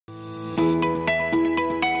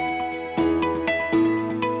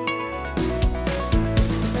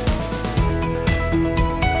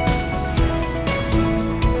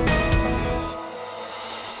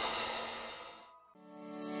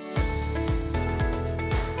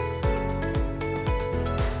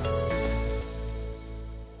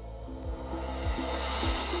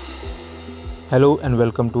Hello and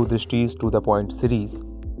welcome to Drishti's To The Point series.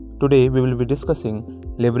 Today we will be discussing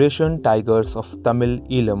Liberation Tigers of Tamil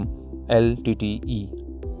Eelam LTTE.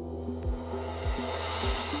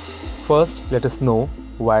 First, let us know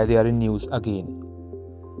why they are in news again.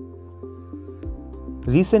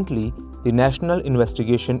 Recently, the National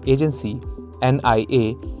Investigation Agency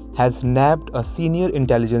NIA has nabbed a senior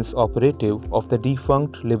intelligence operative of the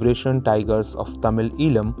defunct Liberation Tigers of Tamil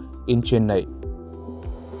Eelam in Chennai.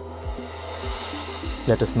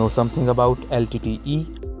 Let us know something about LTTE.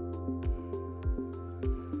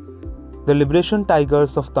 The Liberation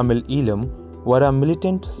Tigers of Tamil Eelam were a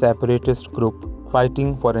militant separatist group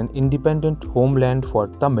fighting for an independent homeland for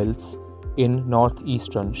Tamils in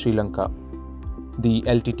northeastern Sri Lanka. The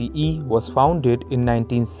LTTE was founded in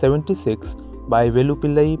 1976 by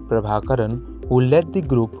Velupillai Prabhakaran, who led the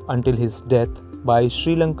group until his death by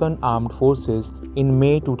Sri Lankan armed forces in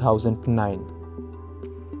May 2009.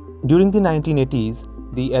 During the 1980s,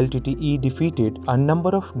 the LTTE defeated a number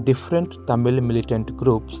of different Tamil militant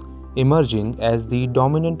groups, emerging as the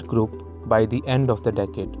dominant group by the end of the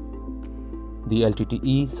decade. The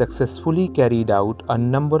LTTE successfully carried out a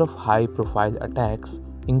number of high-profile attacks,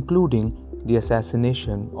 including the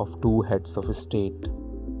assassination of two heads of state.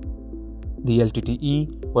 The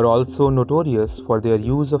LTTE were also notorious for their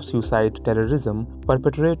use of suicide terrorism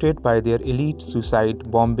perpetrated by their elite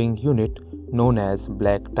suicide bombing unit known as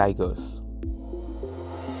Black Tigers.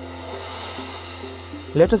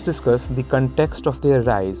 Let us discuss the context of their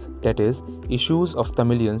rise, that is, issues of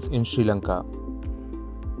Tamilians in Sri Lanka.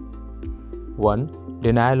 1.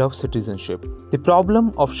 Denial of citizenship. The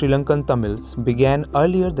problem of Sri Lankan Tamils began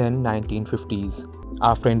earlier than 1950s.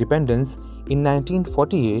 After independence, in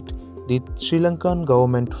 1948, the Sri Lankan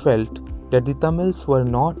government felt that the Tamils were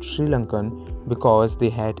not Sri Lankan because they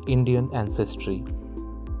had Indian ancestry.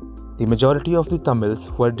 The majority of the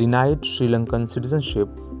Tamils were denied Sri Lankan citizenship,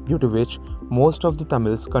 due to which most of the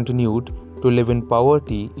Tamils continued to live in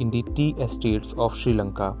poverty in the tea estates of Sri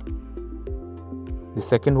Lanka. The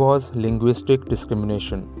second was linguistic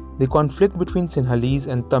discrimination. The conflict between Sinhalese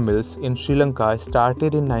and Tamils in Sri Lanka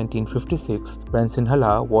started in 1956 when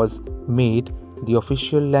Sinhala was made the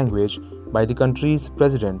official language by the country's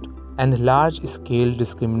president, and large-scale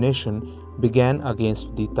discrimination began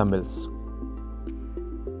against the Tamils.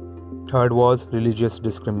 Third was religious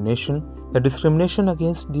discrimination. The discrimination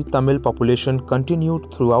against the Tamil population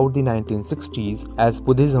continued throughout the 1960s as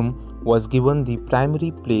Buddhism was given the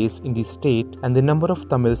primary place in the state and the number of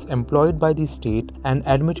Tamils employed by the state and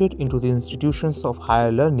admitted into the institutions of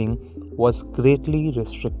higher learning was greatly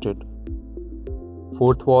restricted.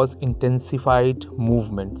 Fourth was intensified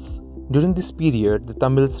movements. During this period, the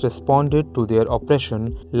Tamils responded to their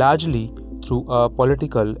oppression largely through a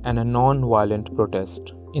political and a non-violent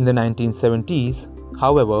protest. In the 1970s,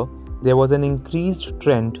 however, there was an increased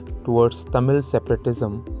trend towards Tamil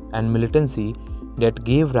separatism and militancy that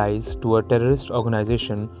gave rise to a terrorist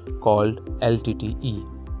organization called LTTE.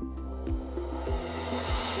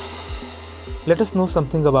 Let us know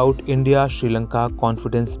something about India-Sri Lanka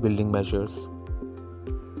confidence building measures.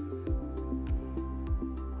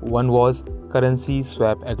 One was currency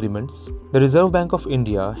swap agreements. The Reserve Bank of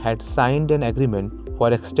India had signed an agreement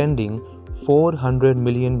for extending $400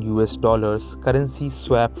 million currency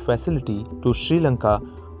swap facility to Sri Lanka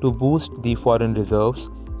to boost the foreign reserves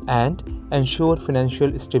and ensure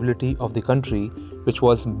financial stability of the country, which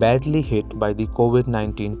was badly hit by the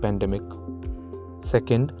COVID-19 pandemic.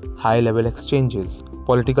 Second, high-level exchanges.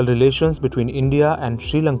 Political relations between India and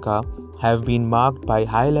Sri Lanka have been marked by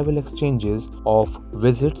high-level exchanges of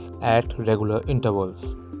visits at regular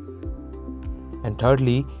intervals. And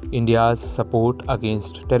thirdly, India's support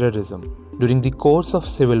against terrorism. During the course of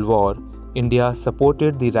civil war, India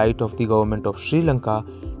supported the right of the government of Sri Lanka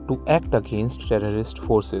to act against terrorist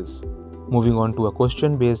forces. Moving on to a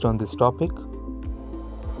question based on this topic.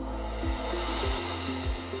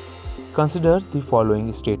 Consider the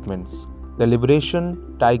following statements. The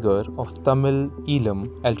Liberation Tiger of Tamil Eelam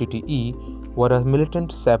LTTE were a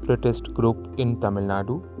militant separatist group in Tamil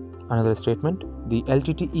Nadu. Another statement. The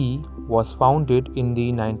LTTE was founded in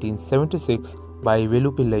the 1976 by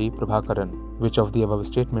Velupillai Prabhakaran. Which of the above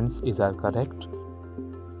statements are correct?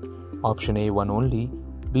 Option A, 1 only,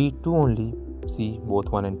 B, 2 only, C, both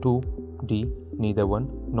 1 and 2, D, neither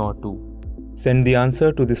 1 nor 2. Send the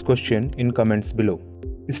answer to this question in comments below.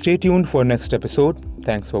 Stay tuned for next episode.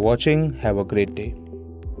 Thanks for watching. Have a great day.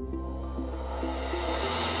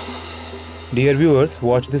 Dear viewers,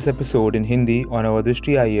 watch this episode in Hindi on our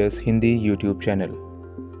Drishti IAS Hindi YouTube channel.